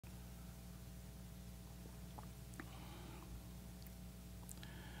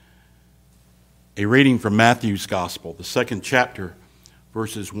A reading from Matthew's Gospel, the 2nd chapter,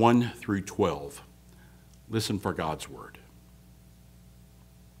 verses 1 through 12. Listen for God's word.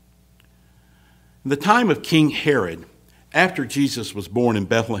 In the time of King Herod, after Jesus was born in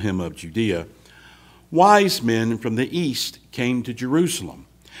Bethlehem of Judea, wise men from the east came to Jerusalem,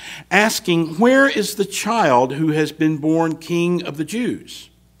 asking, "Where is the child who has been born King of the Jews?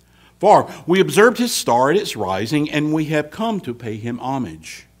 For we observed his star at its rising, and we have come to pay him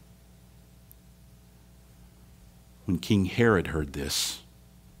homage." When King Herod heard this,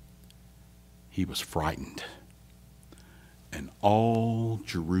 he was frightened, and all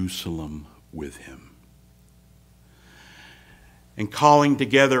Jerusalem with him. And calling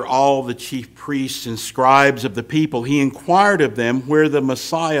together all the chief priests and scribes of the people, he inquired of them where the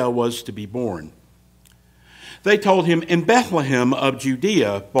Messiah was to be born. They told him, "In Bethlehem of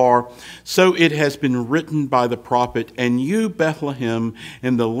Judea, for so it has been written by the prophet, 'And you, Bethlehem,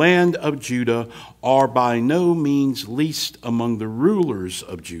 in the land of Judah, are by no means least among the rulers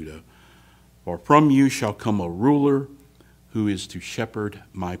of Judah. For from you shall come a ruler who is to shepherd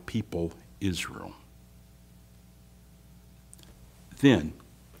my people Israel.'" Then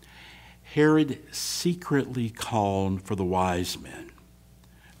Herod secretly called for the wise men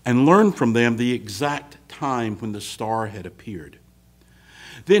and learned from them the exact time when the star had appeared.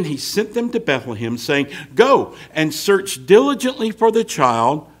 Then he sent them to Bethlehem, saying, "Go and search diligently for the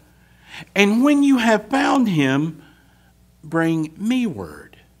child, and when you have found him, bring me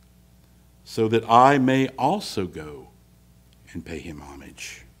word, so that I may also go and pay him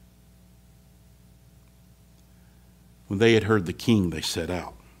homage." When they had heard the king, they set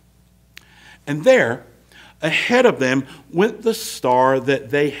out. And there, ahead of them, went the star that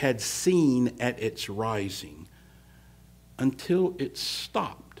they had seen at its rising, until it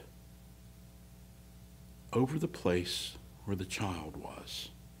stopped over the place where the child was.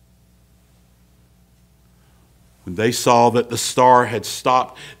 When they saw that the star had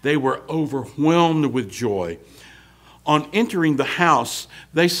stopped, they were overwhelmed with joy. On entering the house,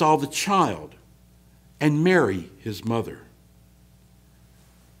 they saw the child and Mary, his mother,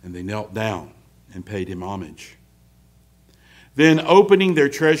 and they knelt down and paid him homage. Then, opening their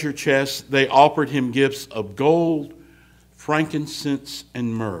treasure chests, they offered him gifts of gold, frankincense,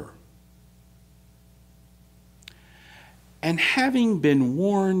 and myrrh. And having been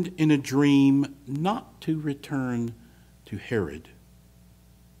warned in a dream not to return to Herod,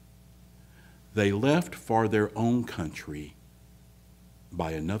 they left for their own country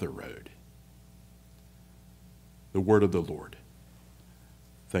by another road. The word of the Lord.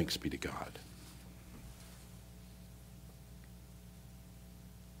 Thanks be to God.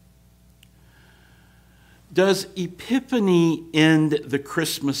 Does Epiphany end the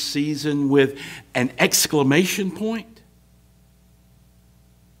Christmas season with an exclamation point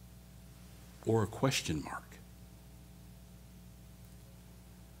or a question mark?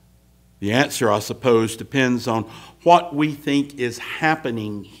 The answer, I suppose, depends on what we think is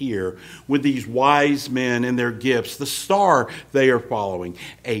happening here with these wise men and their gifts, the star they are following,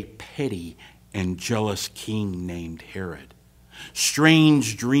 a petty and jealous king named Herod,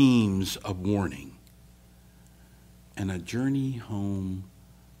 strange dreams of warning, and a journey home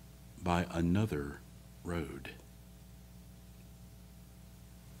by another road.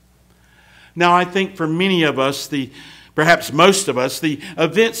 Now, I think for many of us, perhaps most of us, the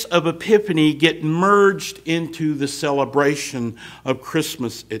events of Epiphany get merged into the celebration of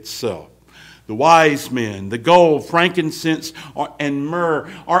Christmas itself. The wise men, the gold, frankincense, and myrrh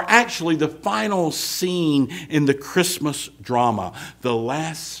are actually the final scene in the Christmas drama, the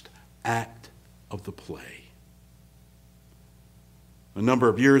last act of the play. A number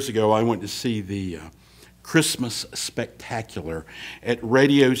of years ago, I went to see the Christmas Spectacular at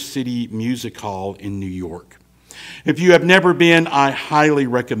Radio City Music Hall in New York. If you have never been, I highly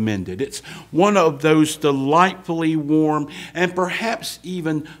recommend it. It's one of those delightfully warm and perhaps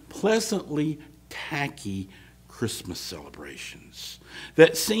even pleasantly tacky Christmas celebrations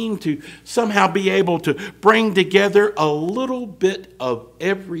that seem to somehow be able to bring together a little bit of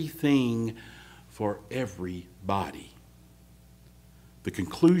everything for everybody. The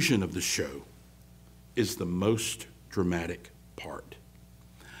conclusion of the show is the most dramatic part.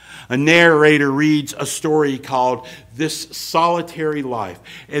 A narrator reads a story called "This Solitary Life,"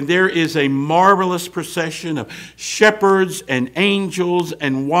 and there is a marvelous procession of shepherds and angels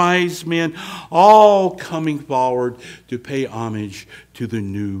and wise men all coming forward to pay homage to the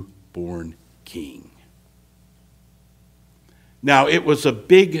newborn king. Now, it was a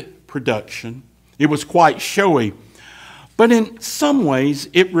big production. It was quite showy. But in some ways,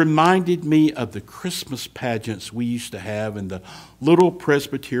 it reminded me of the Christmas pageants we used to have in the little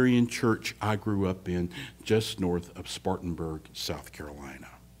Presbyterian church I grew up in just north of Spartanburg, South Carolina.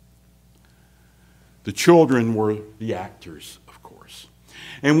 The children were the actors, of course.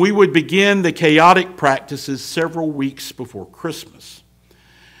 And we would begin the chaotic practices several weeks before Christmas.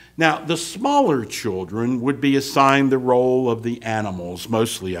 Now, the smaller children would be assigned the role of the animals,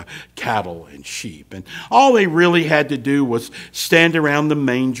 mostly cattle and sheep. And all they really had to do was stand around the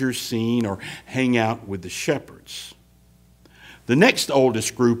manger scene or hang out with the shepherds. The next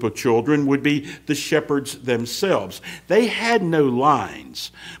oldest group of children would be the shepherds themselves. They had no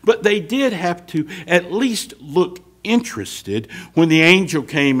lines, but they did have to at least look interested when the angel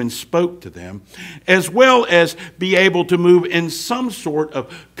came and spoke to them, as well as be able to move in some sort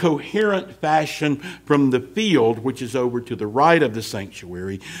of coherent fashion from the field, which is over to the right of the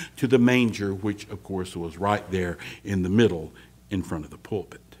sanctuary, to the manger, which of course was right there in the middle in front of the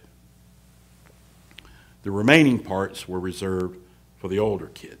pulpit. The remaining parts were reserved for the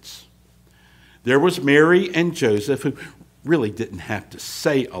older kids. There was Mary and Joseph, who really didn't have to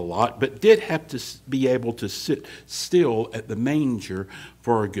say a lot, but did have to be able to sit still at the manger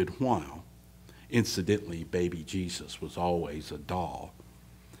for a good while. Incidentally, baby Jesus was always a doll.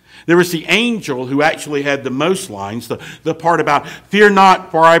 There was the angel who actually had the most lines, the part about, "Fear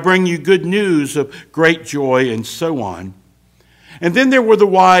not, for I bring you good news of great joy," and so on. And then there were the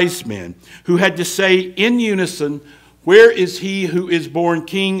wise men who had to say in unison, "Where is he who is born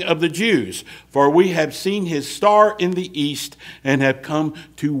King of the Jews? For we have seen his star in the east and have come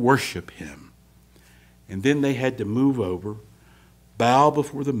to worship him." And then they had to move over, bow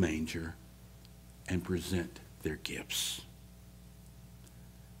before the manger, and present their gifts.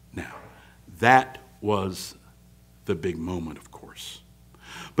 Now, that was the big moment, of course.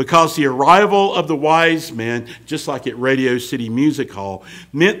 Because the arrival of the wise men, just like at Radio City Music Hall,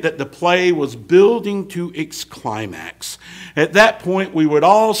 meant that the play was building to its climax. At that point, we would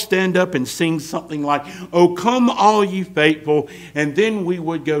all stand up and sing something like, "Oh, come all ye faithful," and then we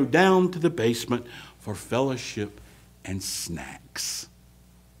would go down to the basement for fellowship and snacks.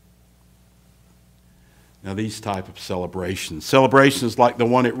 Now, these type of celebrations like the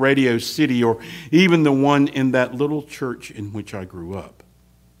one at Radio City or even the one in that little church in which I grew up,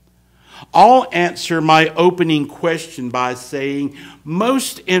 I'll answer my opening question by saying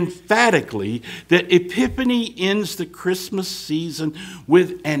most emphatically that Epiphany ends the Christmas season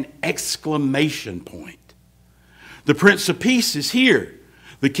with an exclamation point. The Prince of Peace is here.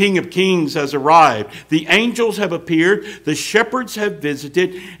 The King of Kings has arrived. The angels have appeared. The shepherds have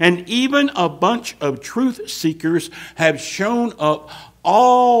visited. And even a bunch of truth seekers have shown up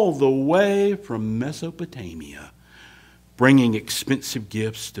all the way from Mesopotamia, bringing expensive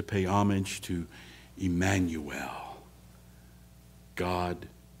gifts to pay homage to Emmanuel, God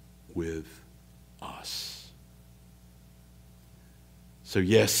with us. So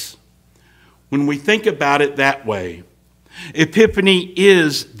yes, when we think about it that way, Epiphany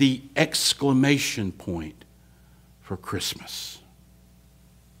is the exclamation point for Christmas.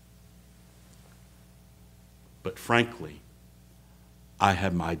 But frankly, I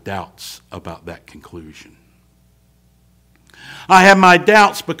have my doubts about that conclusion. I have my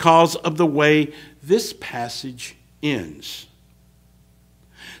doubts because of the way this passage ends.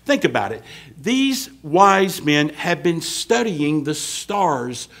 Think about it. These wise men have been studying the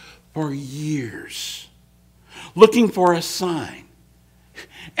stars for years, looking for a sign.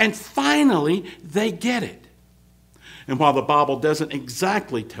 And finally, they get it. And while the Bible doesn't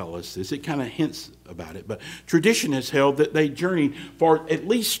exactly tell us this, it kind of hints about it. But tradition has held that they journeyed for at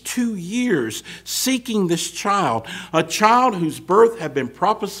least 2 years seeking this child, a child whose birth had been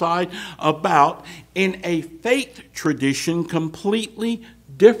prophesied about in a faith tradition completely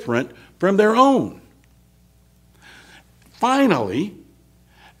different from their own. Finally,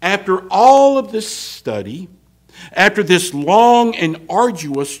 after all of this study, after this long and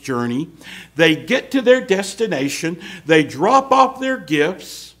arduous journey, they get to their destination, they drop off their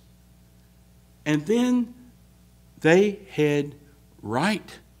gifts, and then they head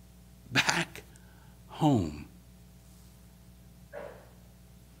right back home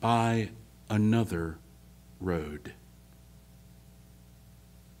by another road.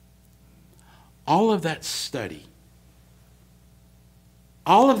 All of that study,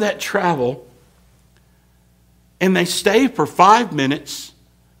 all of that travel, and they stay for 5 minutes,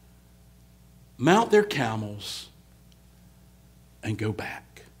 mount their camels, and go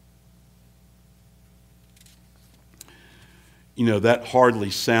back. You know, that hardly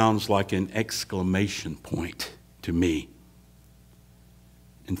sounds like an exclamation point to me.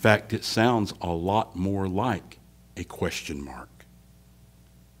 In fact, it sounds a lot more like a question mark.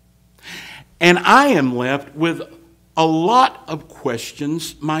 And I am left with a lot of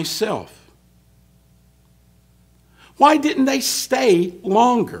questions myself. Why didn't they stay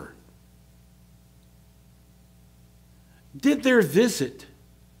longer? Did their visit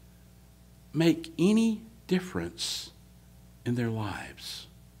make any difference in their lives?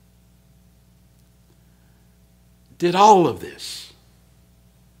 Did all of this,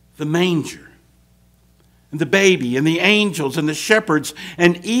 the manger, and the baby, and the angels, and the shepherds,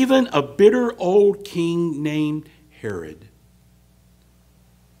 and even a bitter old king named Herod,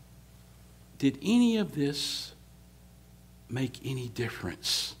 did any of this make any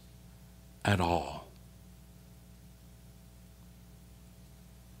difference at all?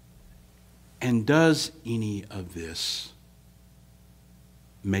 And does any of this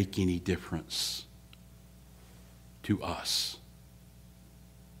make any difference to us?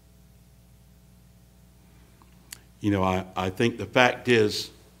 You know, I think the fact is,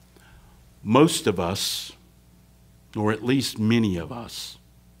 most of us, or at least many of us,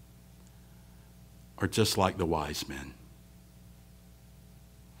 are just like the wise men.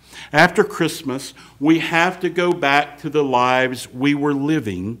 After Christmas, we have to go back to the lives we were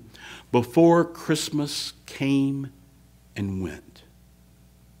living before Christmas came and went.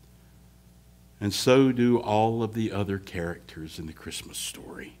 And so do all of the other characters in the Christmas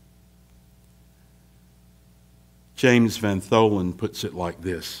story. James Van Tholen puts it like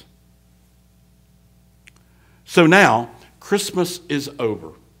this. So now, Christmas is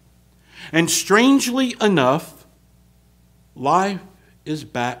over. And strangely enough, life is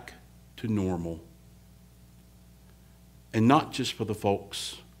back to normal. And not just for the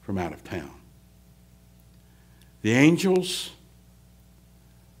folks from out of town. The angels,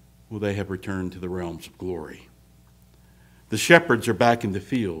 well, they have returned to the realms of glory. The shepherds are back in the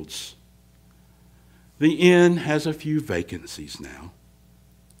fields. The inn has a few vacancies now.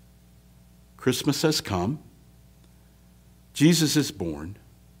 Christmas has come. Jesus is born.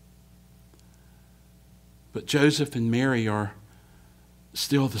 But Joseph and Mary are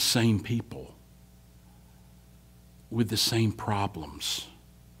still the same people with the same problems.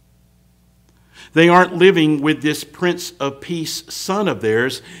 They aren't living with this Prince of Peace son of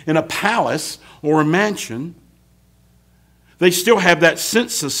theirs in a palace or a mansion. They still have that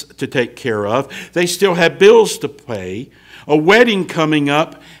census to take care of. They still have bills to pay, a wedding coming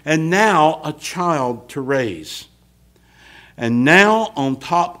up, and now a child to raise. And now, on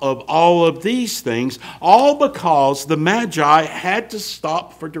top of all of these things, all because the Magi had to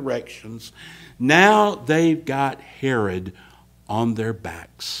stop for directions, now they've got Herod on their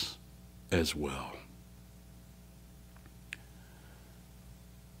backs as well.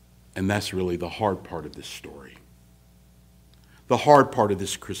 And that's really the hard part of this story. The hard part of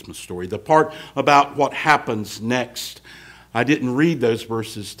this Christmas story. The part about what happens next. I didn't read those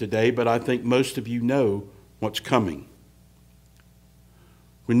verses today, but I think most of you know what's coming.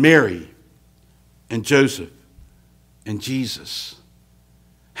 When Mary and Joseph and Jesus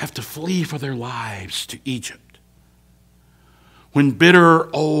have to flee for their lives to Egypt. When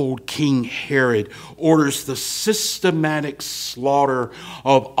bitter old King Herod orders the systematic slaughter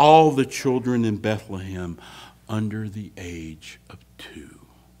of all the children in Bethlehem under the age of 2.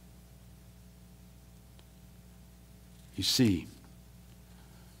 You see,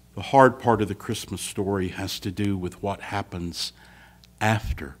 the hard part of the Christmas story has to do with what happens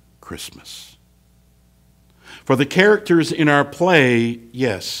after Christmas. For the characters in our play,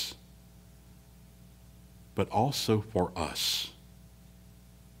 yes, but also for us.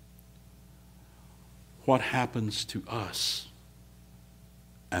 What happens to us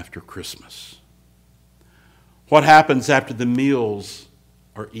after Christmas? What happens after the meals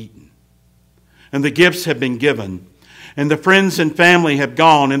are eaten and the gifts have been given and the friends and family have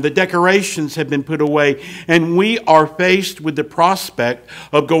gone and the decorations have been put away and we are faced with the prospect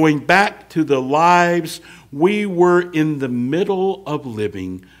of going back to the lives we were in the middle of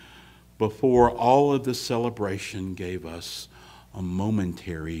living before all of the celebration gave us a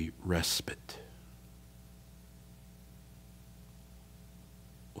momentary respite?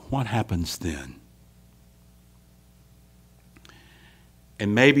 What happens then?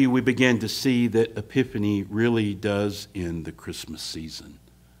 And maybe we begin to see that Epiphany really does end the Christmas season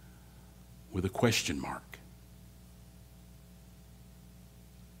with a question mark.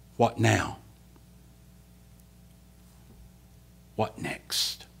 What now? What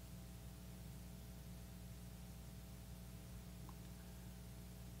next?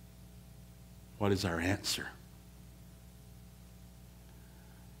 What is our answer?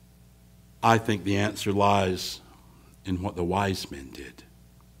 I think the answer lies in what the wise men did.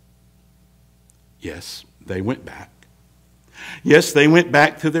 Yes, they went back. Yes, they went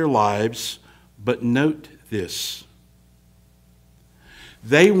back to their lives, but note this.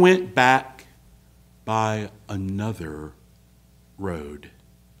 They went back by another road.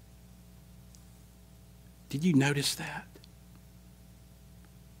 Did you notice that?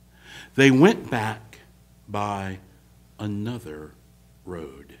 They went back by another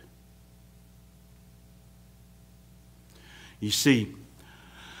road. You see,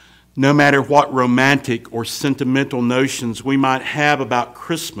 no matter what romantic or sentimental notions we might have about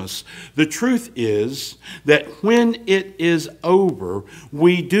Christmas, the truth is that when it is over,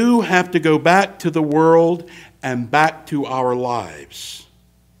 we do have to go back to the world and back to our lives.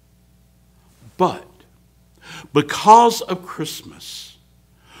 But because of Christmas,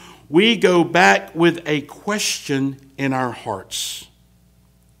 we go back with a question in our hearts.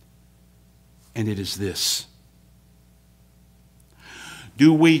 And it is this: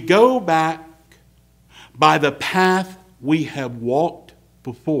 do we go back by the path we have walked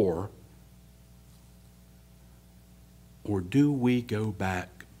before, or do we go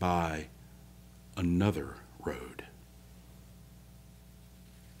back by another road?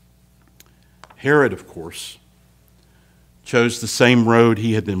 Herod, of course, chose the same road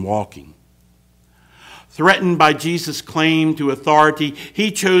he had been walking. Threatened by Jesus' claim to authority,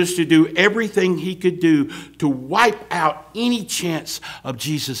 he chose to do everything he could do to wipe out any chance of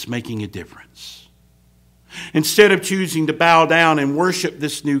Jesus making a difference. Instead of choosing to bow down and worship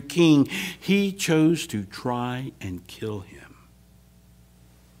this new king, he chose to try and kill him.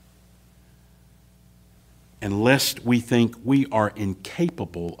 And lest we think we are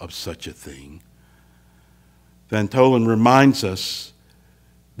incapable of such a thing, Van Tolen reminds us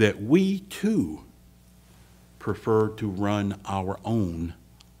that we too prefer to run our own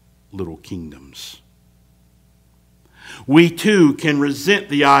little kingdoms. We too can resent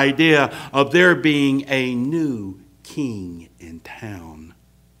the idea of there being a new king in town.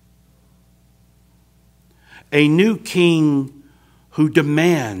 A new king who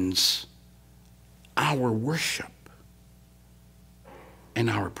demands our worship and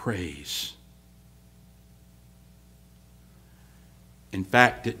our praise. In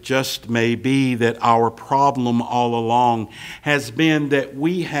fact, it just may be that our problem all along has been that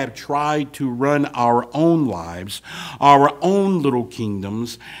we have tried to run our own lives, our own little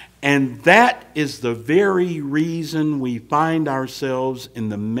kingdoms, and that is the very reason we find ourselves in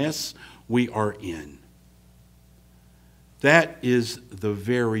the mess we are in. That is the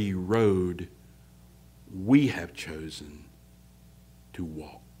very road we have chosen to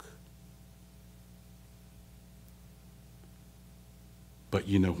walk. But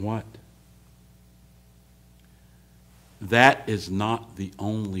you know what? That is not the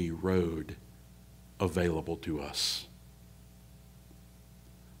only road available to us.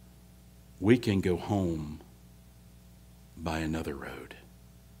 We can go home by another road.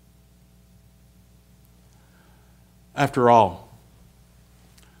 After all,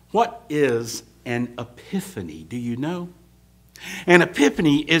 what is an epiphany? Do you know? An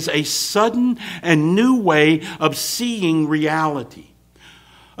epiphany is a sudden and new way of seeing reality.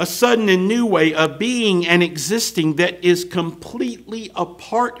 A sudden and new way of being and existing that is completely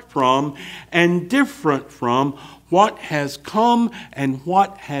apart from and different from what has come and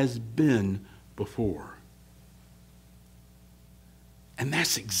what has been before. And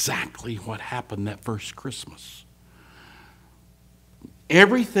that's exactly what happened that first Christmas.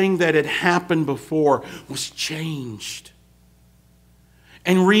 Everything that had happened before was changed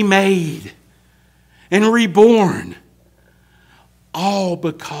and remade and reborn. All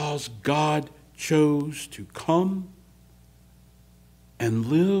because God chose to come and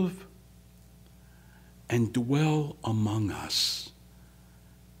live and dwell among us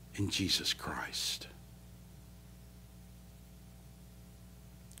in Jesus Christ.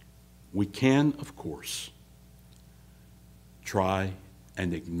 We can, of course, try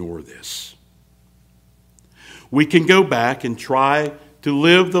and ignore this. We can go back and try to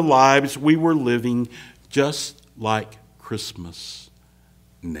live the lives we were living just like Christmas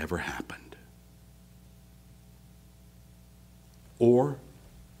never happened. Or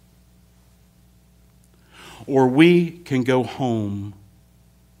we can go home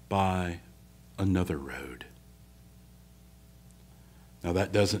by another road. Now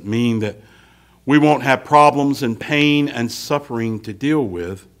that doesn't mean that we won't have problems and pain and suffering to deal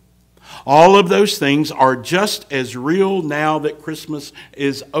with. All of those things are just as real now that Christmas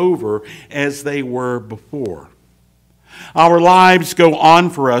is over as they were before. Our lives go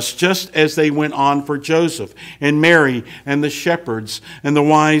on for us just as they went on for Joseph and Mary and the shepherds and the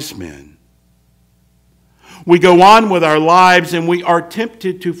wise men. We go on with our lives and we are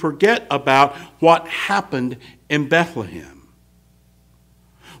tempted to forget about what happened in Bethlehem.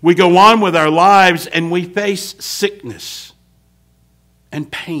 We go on with our lives and we face sickness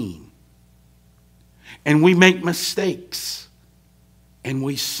and pain. And we make mistakes and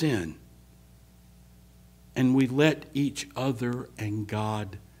we sin. And we let each other and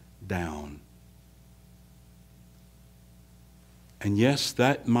God down. And yes,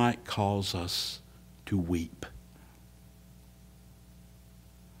 that might cause us to weep.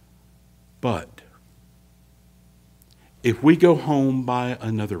 But if we go home by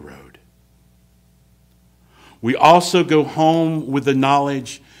another road, we also go home with the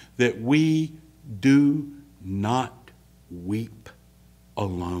knowledge that we do not weep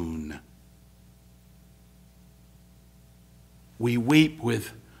alone. We weep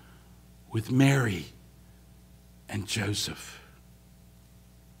with Mary and Joseph.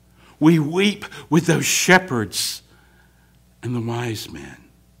 We weep with those shepherds and the wise men.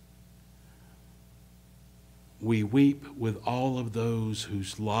 We weep with all of those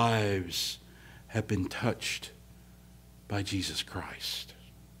whose lives have been touched by Jesus Christ.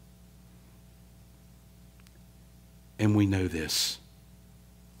 And we know this.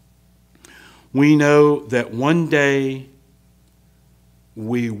 We know that one day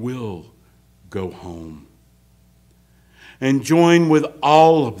we will go home and join with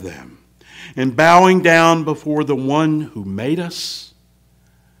all of them in bowing down before the one who made us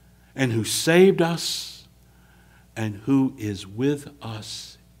and who saved us and who is with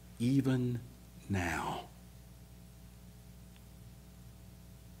us even now.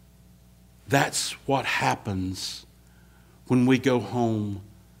 That's what happens when we go home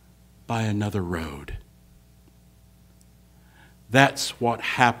by another road. That's what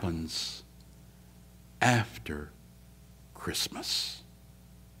happens after Christmas.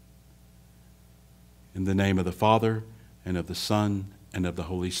 In the name of the Father, and of the Son, and of the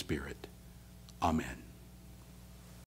Holy Spirit. Amen.